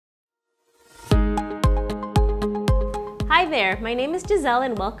Hi there, my name is Giselle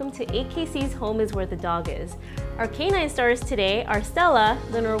and welcome to AKC's Home is Where the Dog Is. Our canine stars today are Stella,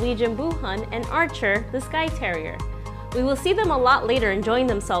 the Norwegian Buhund, and Archer, the Skye Terrier. We will see them a lot later enjoying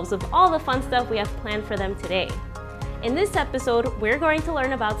themselves with all the fun stuff we have planned for them today. In this episode, we're going to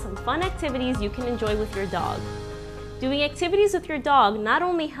learn about some fun activities you can enjoy with your dog. Doing activities with your dog not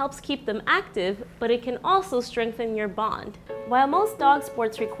only helps keep them active, but it can also strengthen your bond. While most dog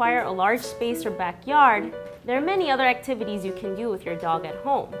sports require a large space or backyard, there are many other activities you can do with your dog at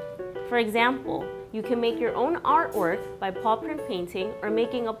home. For example, you can make your own artwork by paw print painting or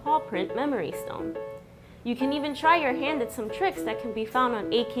making a paw print memory stone. You can even try your hand at some tricks that can be found on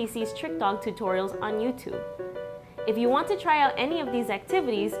AKC's Trick Dog tutorials on YouTube. If you want to try out any of these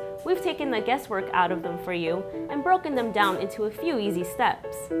activities, we've taken the guesswork out of them for you and broken them down into a few easy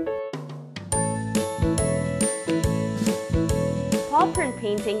steps. Paw print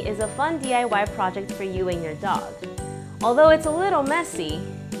painting is a fun DIY project for you and your dog. Although it's a little messy,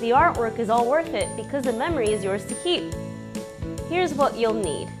 the artwork is all worth it because the memory is yours to keep. Here's what you'll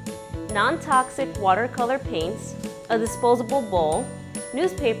need: non-toxic watercolor paints, a disposable bowl,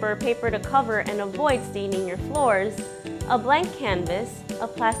 newspaper, paper to cover and avoid staining your floors, a blank canvas, a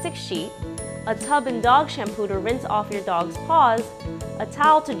plastic sheet, a tub and dog shampoo to rinse off your dog's paws, a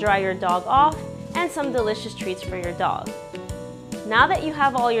towel to dry your dog off, and some delicious treats for your dog. Now that you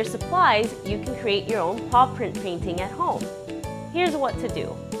have all your supplies, you can create your own paw print painting at home. Here's what to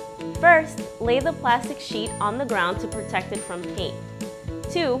do. First, lay the plastic sheet on the ground to protect it from paint.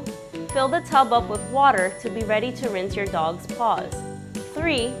 2. Fill the tub up with water to be ready to rinse your dog's paws.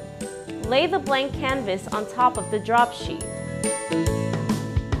 3. Lay the blank canvas on top of the drop sheet.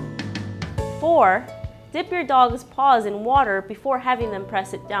 4. Dip your dog's paws in water before having them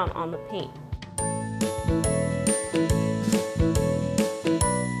press it down on the paint.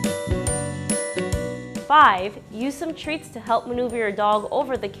 5. Use some treats to help maneuver your dog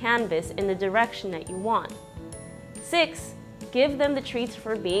over the canvas in the direction that you want. 6. Give them the treats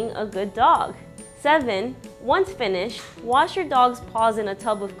for being a good dog. 7. Once finished, wash your dog's paws in a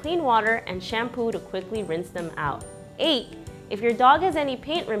tub of clean water and shampoo to quickly rinse them out. 8. If your dog has any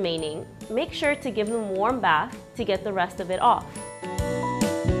paint remaining, make sure to give them a warm bath to get the rest of it off.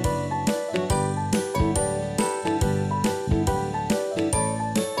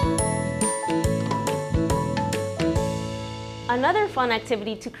 Another fun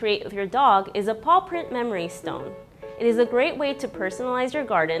activity to create with your dog is a paw print memory stone. It is a great way to personalize your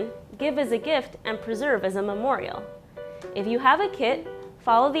garden, give as a gift, and preserve as a memorial. If you have a kit,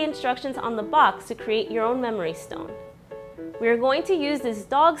 follow the instructions on the box to create your own memory stone. We are going to use this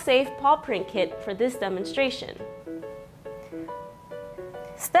dog-safe paw print kit for this demonstration.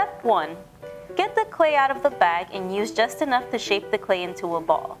 Step 1. Get the clay out of the bag and use just enough to shape the clay into a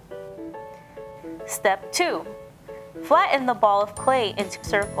ball. Step 2. Flatten the ball of clay into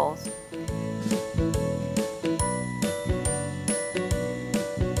circles.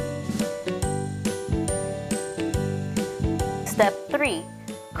 Step 3.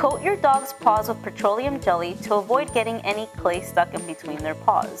 Coat your dog's paws with petroleum jelly to avoid getting any clay stuck in between their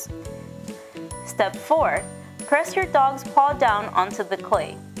paws. Step 4. Press your dog's paw down onto the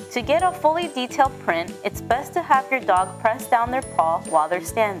clay. To get a fully detailed print, it's best to have your dog press down their paw while they're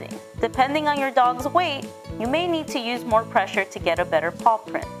standing. Depending on your dog's weight, you may need to use more pressure to get a better paw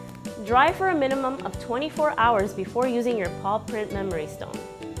print. Dry for a minimum of 24 hours before using your paw print memory stone.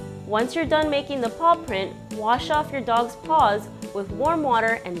 Once you're done making the paw print, wash off your dog's paws with warm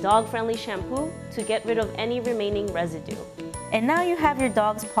water and dog-friendly shampoo to get rid of any remaining residue. And now you have your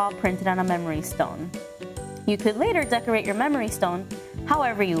dog's paw printed on a memory stone. You could later decorate your memory stone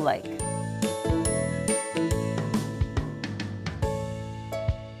however you like.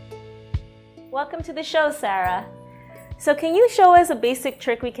 Welcome to the show, Sarah. So can you show us a basic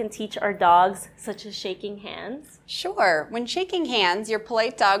trick we can teach our dogs, such as shaking hands? Sure. When shaking hands, your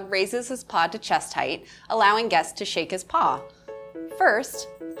polite dog raises his paw to chest height, allowing guests to shake his paw. First,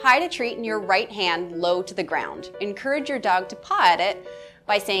 hide a treat in your right hand low to the ground. Encourage your dog to paw at it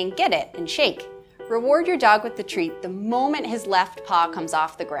by saying, "Get it," and shake. Reward your dog with the treat the moment his left paw comes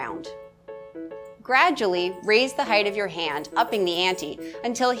off the ground. Gradually, raise the height of your hand, upping the ante,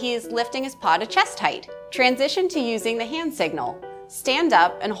 until he is lifting his paw to chest height. Transition to using the hand signal. Stand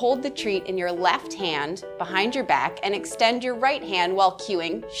up and hold the treat in your left hand behind your back and extend your right hand while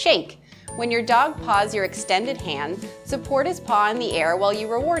cueing shake. When your dog paws your extended hand, support his paw in the air while you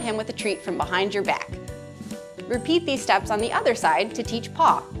reward him with a treat from behind your back. Repeat these steps on the other side to teach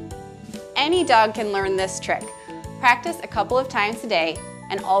paw. Any dog can learn this trick. Practice a couple of times a day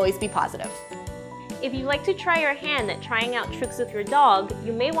and always be positive. If you'd like to try your hand at trying out tricks with your dog,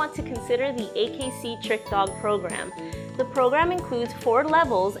 you may want to consider the AKC Trick Dog program. The program includes 4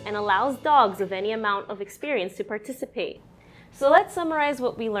 levels and allows dogs of any amount of experience to participate. So let's summarize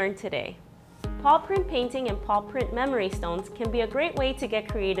what we learned today. Paw print painting and paw print memory stones can be a great way to get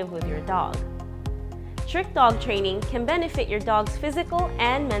creative with your dog. Trick dog training can benefit your dog's physical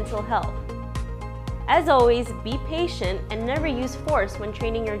and mental health. As always, be patient and never use force when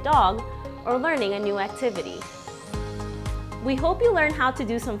training your dog or learning a new activity. We hope you learned how to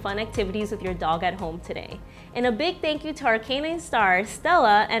do some fun activities with your dog at home today. And a big thank you to our canine stars,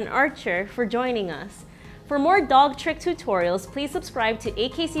 Stella and Archer, for joining us. For more dog trick tutorials, please subscribe to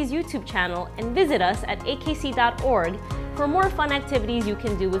AKC's YouTube channel and visit us at akc.org for more fun activities you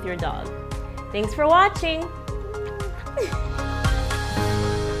can do with your dog. Thanks for watching!